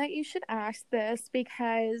funny that you should ask this,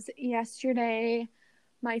 because yesterday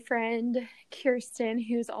my friend Kirsten,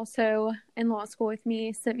 who's also in law school with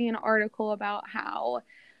me, sent me an article about how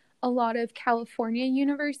a lot of California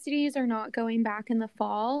universities are not going back in the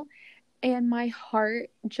fall, and my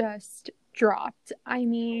heart just dropped. I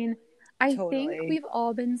mean, I think we've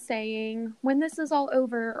all been saying when this is all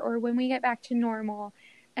over or when we get back to normal,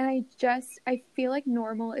 and I feel like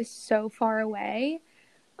normal is so far away.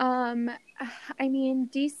 I mean,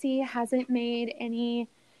 DC hasn't made any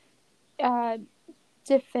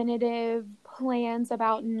definitive plans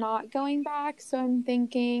about not going back, so I'm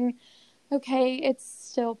thinking, okay, it's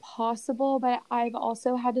still possible, but I've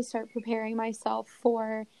also had to start preparing myself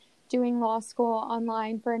for doing law school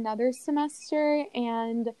online for another semester,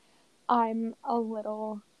 and I'm a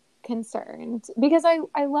little concerned because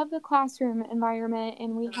I love the classroom environment,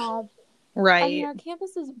 and we have, I mean, our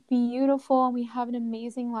campus is beautiful, and we have an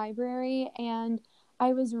amazing library, and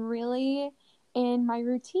I was really in my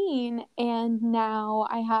routine, and now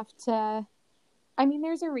I have to, I mean,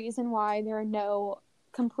 there's a reason why there are no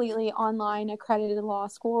completely online accredited law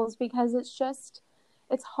schools, because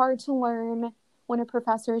it's hard to learn when a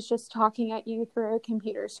professor is just talking at you through a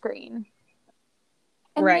computer screen.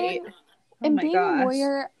 And then, being a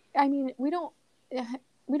lawyer, I mean, we don't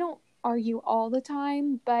argue all the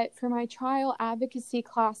time, but for my trial advocacy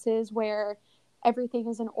classes where everything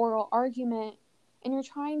is an oral argument and you're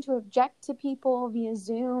trying to object to people via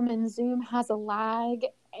Zoom, and Zoom has a lag,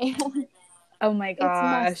 and oh my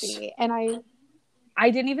gosh, it's messy, and I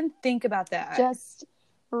didn't even think about that. Just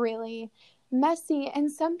really messy.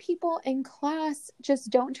 And some people in class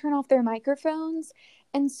just don't turn off their microphones.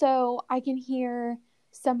 And so I can hear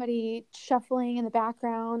somebody shuffling in the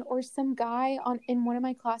background, or some guy in one of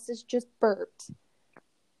my classes just burped.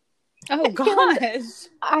 Oh gosh.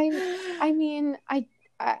 I mean,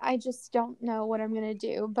 I just don't know what I'm gonna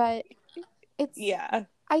do, but it's Yeah.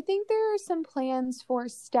 I think there are some plans for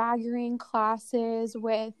staggering classes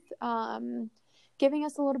with giving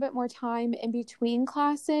us a little bit more time in between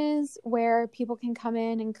classes where people can come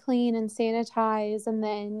in and clean and sanitize, and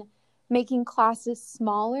then making classes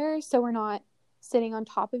smaller so we're not sitting on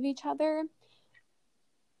top of each other.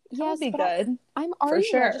 That would Yes, be but good. I'm For already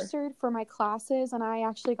sure. registered for my classes, and I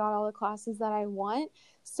actually got all the classes that I want.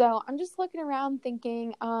 So I'm just looking around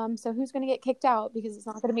thinking, so who's going to get kicked out, because it's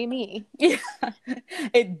not going to be me. Yeah.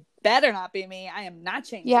 It better not be me. I am not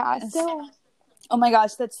changing Yeah, this. so Oh my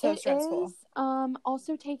gosh, that's so it stressful. is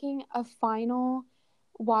also taking a final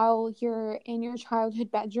while you're in your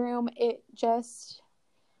childhood bedroom. It just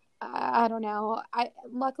I don't know. I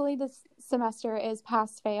luckily this semester is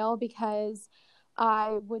pass fail, because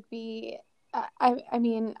I would be I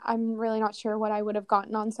mean, I'm really not sure what I would have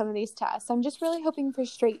gotten on some of these tests. I'm just really hoping for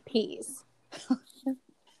straight P's.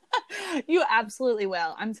 You absolutely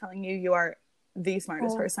will. I'm telling you, you are the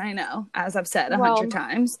smartest person I know, as I've said 100 Well,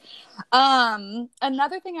 times.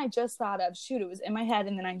 Another thing I just thought of, shoot, it was in my head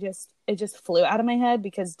and then it just flew out of my head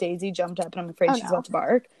because Daisy jumped up and I'm afraid she's about to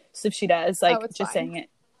bark. So if she does, like, it's just fine. saying it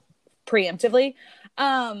preemptively.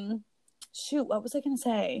 Shoot, what was I gonna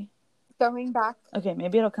say? Going back. Okay,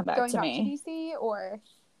 maybe it'll come back Going to back me. to DC, or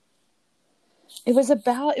It was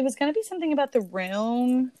gonna be something about the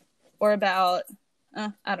room or about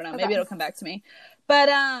I don't know, maybe it'll come back to me. But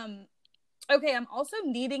okay, I'm also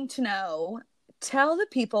needing to know, tell the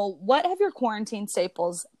people, what have your quarantine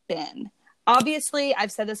staples been? Obviously,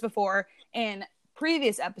 I've said this before in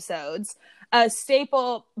previous episodes. A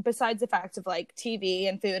staple, besides the fact of like TV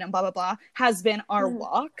and food and blah blah blah, has been our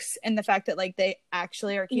walks, and the fact that like they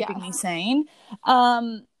actually are keeping me sane.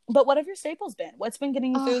 But what have your staples been? What's been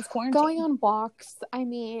getting you through this quarantine? Going on walks. I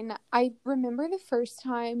mean, I remember the first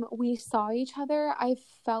time we saw each other, I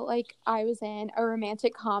felt like I was in a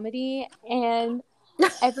romantic comedy, and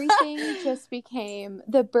everything just became,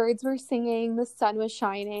 the birds were singing, the sun was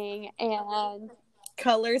shining, and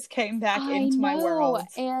colors came back into my world.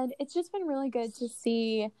 And it's just been really good to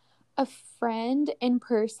see a friend in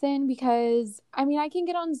person, because I mean, I can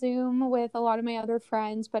get on Zoom with a lot of my other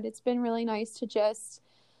friends, but it's been really nice to just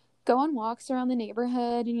go on walks around the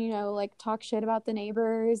neighborhood and, you know, like talk shit about the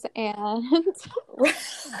neighbors and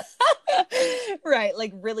right,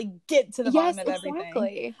 like really get to the bottom of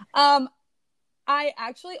everything. I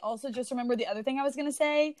actually also just remember the other thing I was gonna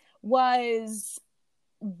say was,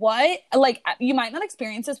 what, like, you might not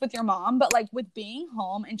experience this with your mom, but like with being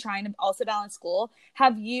home and trying to also balance school,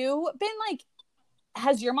 have you been like,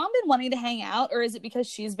 has your mom been wanting to hang out, or is it because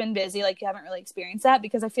she's been busy, like you haven't really experienced that?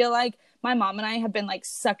 Because I feel like my mom and I have been like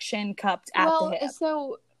suction cupped at the hip.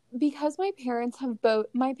 So because my parents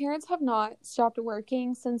have not stopped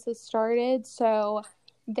working since this started, so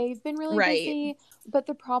they've been really busy. But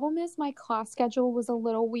the problem is my class schedule was a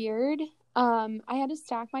little weird. I had to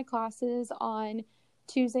stack my classes on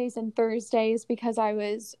Tuesdays and Thursdays because I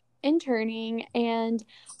was interning, and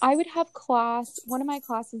I would have one of my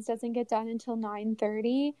classes doesn't get done until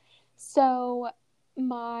 9:30. So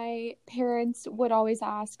my parents would always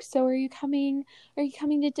ask, so are you coming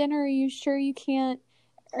to dinner? Are you sure you can't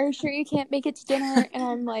make it to dinner? And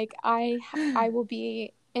I'm like, I will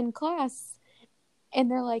be in class.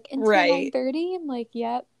 And they're like, until 9:30? I'm like,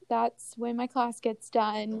 yep, that's when my class gets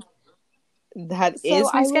done. That is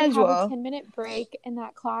my schedule. So I would have a 10-minute break in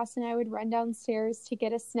that class, and I would run downstairs to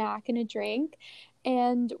get a snack and a drink.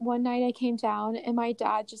 And one night I came down, and my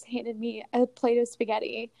dad just handed me a plate of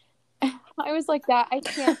spaghetti. I was like, that, I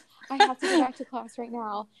have to go back to class right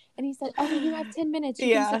now. And he said, oh, you have 10 minutes.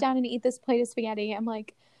 You can sit down and eat this plate of spaghetti. I'm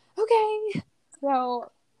like, okay.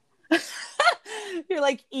 So you're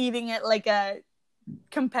like eating it like a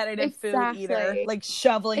competitive food eater, like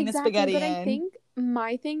shoveling the spaghetti in. I think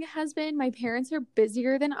my thing has been, my parents are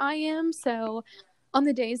busier than I am, so on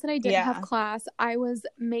the days that I didn't have class, I was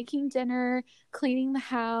making dinner, cleaning the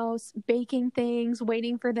house, baking things,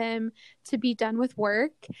 waiting for them to be done with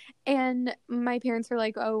work. And my parents were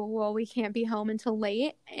like, oh, well, we can't be home until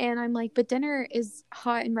late. And I'm like, but dinner is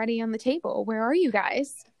hot and ready on the table. Where are you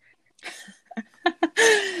guys?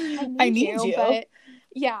 I need you. But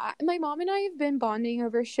yeah, my mom and I have been bonding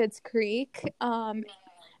over Schitt's Creek.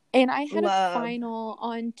 And I had a final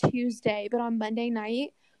on Tuesday, but on Monday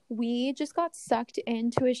night, we just got sucked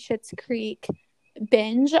into a Schitt's Creek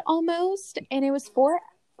binge almost. And it was four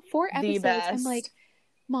episodes. I'm like,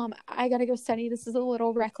 Mom, I gotta go study. This is a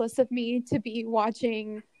little reckless of me to be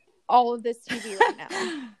watching all of this TV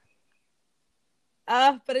right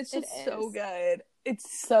now. But it's just so good.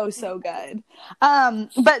 It's so good.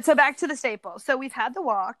 But so back to the staples. So we've had the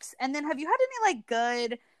walks, and then have you had any like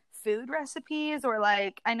good food recipes, or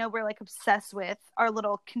like, I know we're like obsessed with our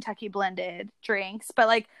little Kentucky blended drinks, but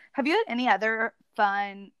like, have you had any other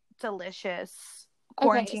fun, delicious Okay,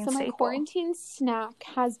 quarantine so my staple? quarantine snack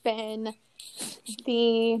has been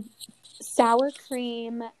the sour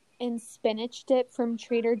cream and spinach dip from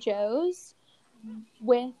Trader Joe's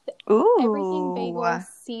with everything Ooh. bagel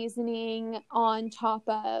seasoning on top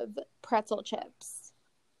of pretzel chips.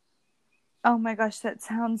 Oh my gosh, that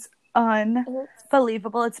sounds It's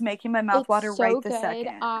unbelievable. It's making my mouth it's water right so this good.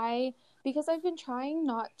 second. Because I've been trying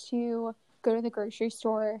not to go to the grocery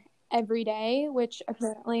store every day, which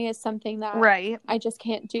apparently is something that Right. I just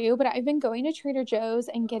can't do, but I've been going to Trader Joe's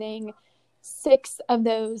and getting 6 of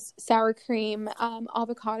those sour cream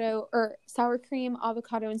avocado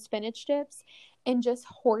and spinach dips and just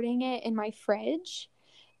hoarding it in my fridge.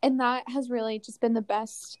 And that has really just been the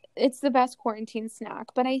best. It's the best quarantine snack.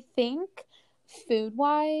 But I think food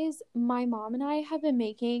wise, my mom and I have been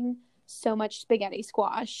making so much spaghetti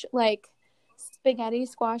squash. Like spaghetti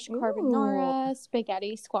squash Ooh. carbonara,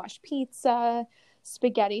 spaghetti squash pizza,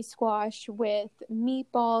 spaghetti squash with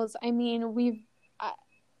meatballs. I mean,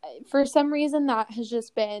 for some reason, that has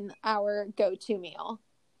just been our go to meal.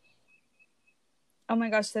 Oh my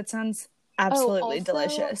gosh, that sounds Oh, absolutely also,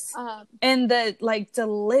 delicious. And the like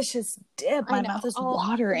delicious dip, I my mouth know. is We'll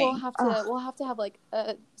watering. have Ugh. to have like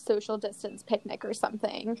a social distance picnic or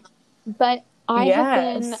something. But I have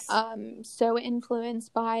been Yes. so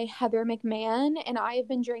influenced by Heather McMahon, and I have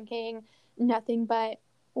been drinking nothing but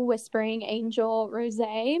Whispering Angel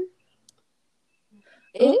rosé.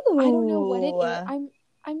 I don't know what it Ooh. is.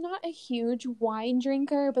 I'm not a huge wine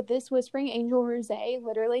drinker, but this Whispering Angel rosé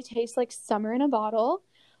literally tastes like summer in a bottle.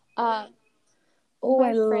 Uh, Oh,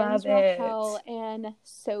 I my love friends Raquel it. and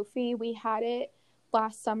Sophie, we had it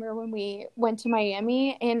last summer when we went to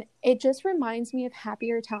Miami, and it just reminds me of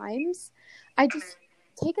happier times. I just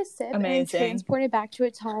take a sip and I'm Amazing. transported back to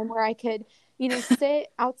a time where I could, sit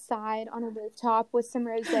outside on a rooftop with some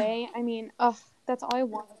rosé. I mean, that's all I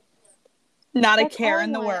want. Not a That's all care I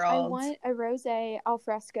in the want. I world. want a rosé al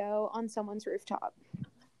fresco on someone's rooftop.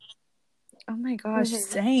 Oh my gosh, Mm-hmm.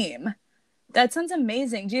 same. That sounds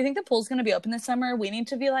amazing. Do you think the pool's going to be open this summer? We need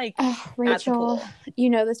to be like at the Rachel,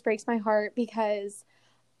 pool. this breaks my heart because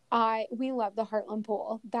we love the Heartland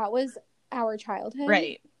Pool. That was our childhood.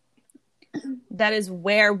 Right. That is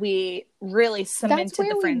where we really That's cemented the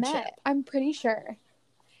where we friendship. met. I'm pretty sure.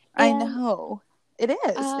 I And know. It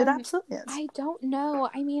is. It absolutely is. I don't know.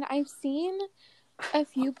 I mean, I've seen a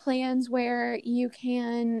few plans where you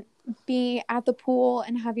can be at the pool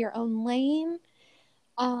and have your own lane.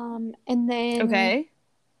 And then Okay.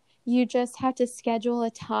 you just have to schedule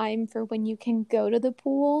a time for when you can go to the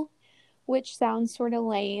pool, which sounds sort of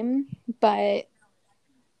lame, but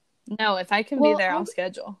No, if I can be well, there, I'll I've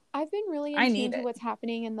schedule. I've been really in I tune need to it. what's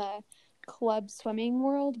happening in the club swimming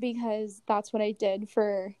world because that's what I did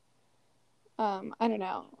for I don't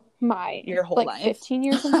know, my Your whole like life. 15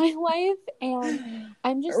 years of my life. And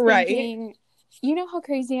I'm just Right. thinking, you know how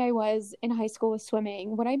crazy I was in high school with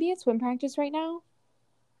swimming. Would I be at swim practice right now?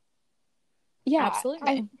 Yeah,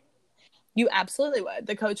 Absolutely. You absolutely would.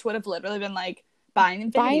 The coach would have literally been like, buy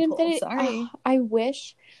an buy infinity an pool. infinite. Sorry. I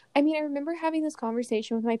wish. I mean, I remember having this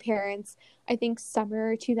conversation with my parents, I think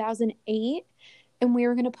summer 2008, and we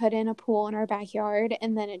were going to put in a pool in our backyard,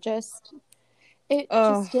 and then it just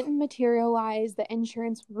Oh, didn't materialize. The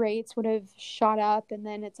insurance rates would have shot up, and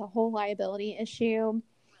then it's a whole liability issue.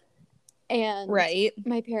 And right.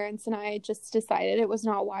 my parents and I just decided it was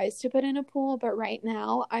not wise to put in a pool. But right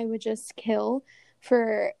now, I would just kill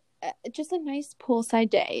for just a nice poolside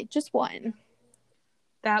day, just one.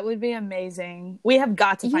 That would be amazing. We have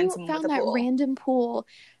got to find You someone with found a that pool. random pool.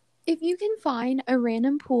 If you can find a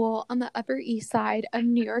random pool on the Upper East Side of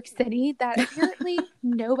New York City that apparently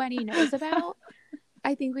nobody knows about,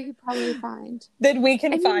 I think we could probably find. Then we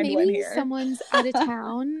can I mean, find one maybe here. someone's out of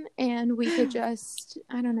town and we could just,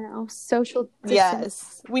 I don't know, social distance.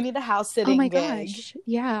 Yes. We need a house Oh sitting my gig. gosh.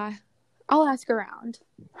 Yeah. I'll ask around.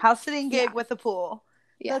 House sitting gig Yeah. with a pool.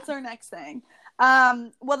 Yeah. That's our next thing.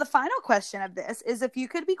 Well, the final question of this is, if you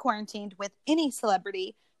could be quarantined with any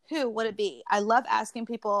celebrity, who would it be? I love asking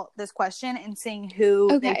people this question and seeing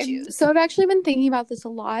who they choose. So I've actually been thinking about this a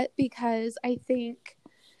lot because I think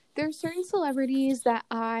there are certain celebrities that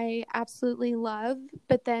I absolutely love,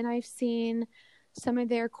 but then I've seen some of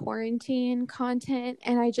their quarantine content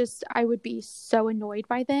and I would be so annoyed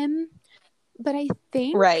by them. But I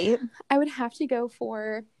think Right. I would have to go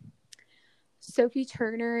for Sophie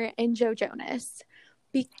Turner and Joe Jonas.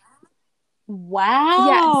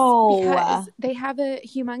 Wow. Yes, because they have a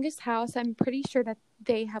humongous house. I'm pretty sure that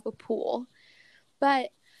they have a pool. But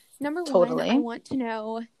number one, Totally. I want to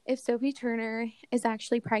know if Sophie Turner is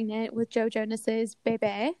actually pregnant with Joe Jonas's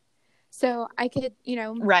baby. So I could,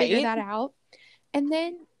 figure that out. And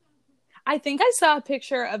then I think I saw a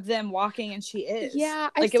picture of them walking and she is. Yeah,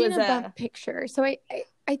 I've seen a bump picture. So I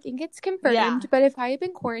think it's confirmed. Yeah. But if I had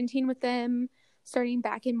been quarantined with them starting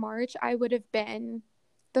back in March, I would have been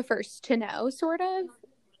the first to know, sort of.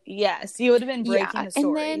 Yes, you would have been breaking the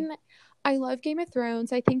story. And then I love Game of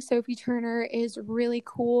Thrones. I think Sophie Turner is really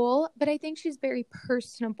cool, but I think she's very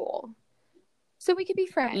personable. So we could be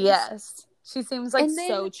friends. Yes. She seems like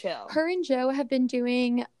so chill. Her and Joe have been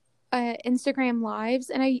doing Instagram lives,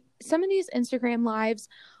 and some of these Instagram lives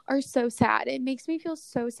are so sad. It makes me feel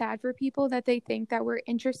so sad for people that they think that we're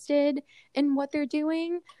interested in what they're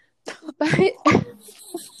doing. But I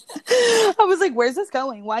was like, where's this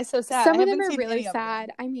going? Why so sad? Some of them are really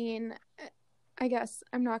sad. I mean, I guess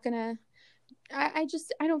I'm not gonna I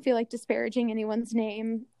don't feel like disparaging anyone's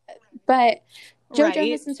name, but Joe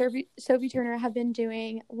Jonas and Sophie Turner have been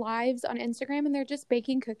doing lives on Instagram, and they're just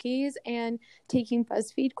baking cookies and taking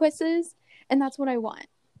BuzzFeed quizzes, and that's what I want.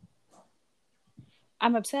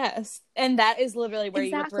 I'm obsessed. And that is literally where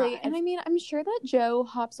you would thrive. And I mean, I'm sure that Joe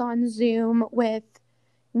hops on Zoom with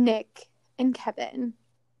Nick and Kevin.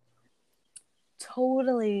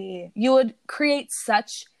 Totally. You would create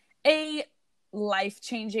such a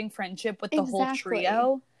life-changing friendship with the whole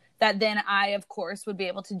trio that then I, of course, would be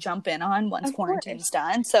able to jump in on once quarantine's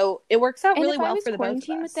done. So it works out really well for the both of us. If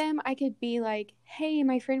I was quarantined with them, I could be like, hey,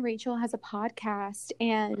 my friend Rachel has a podcast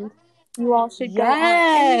and you all should go on.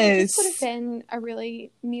 And this would have been a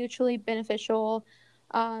really mutually beneficial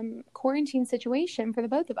quarantine situation for the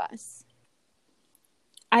both of us.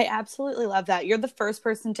 I absolutely love that. You're the first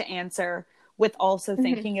person to answer with also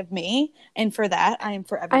thinking of me. And for that, I am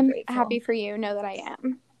forever grateful. I'm happy for you. Know that I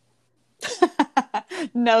am.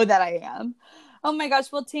 Know that I am. Oh my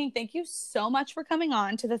gosh. Well, team, thank you so much for coming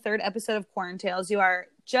on to the 3rd episode of Quarantales. You are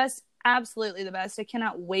just absolutely the best. I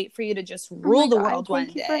cannot wait for you to just rule the world one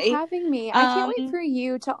day. Thank you for having me. I can't wait for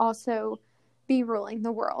you to also be ruling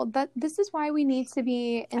the world. This is why we need to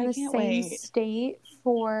be in the same state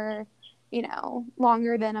for,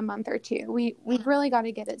 longer than a month or two. We've really got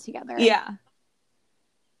to get it together. Yeah.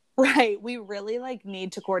 Right. We really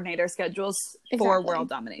need to coordinate our schedules for world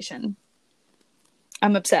domination.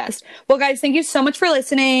 I'm obsessed. Well, guys, thank you so much for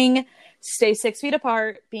listening. Stay 6 feet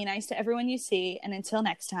apart. Be nice to everyone you see. And until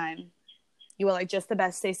next time, you all are just the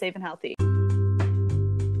best. Stay safe and healthy.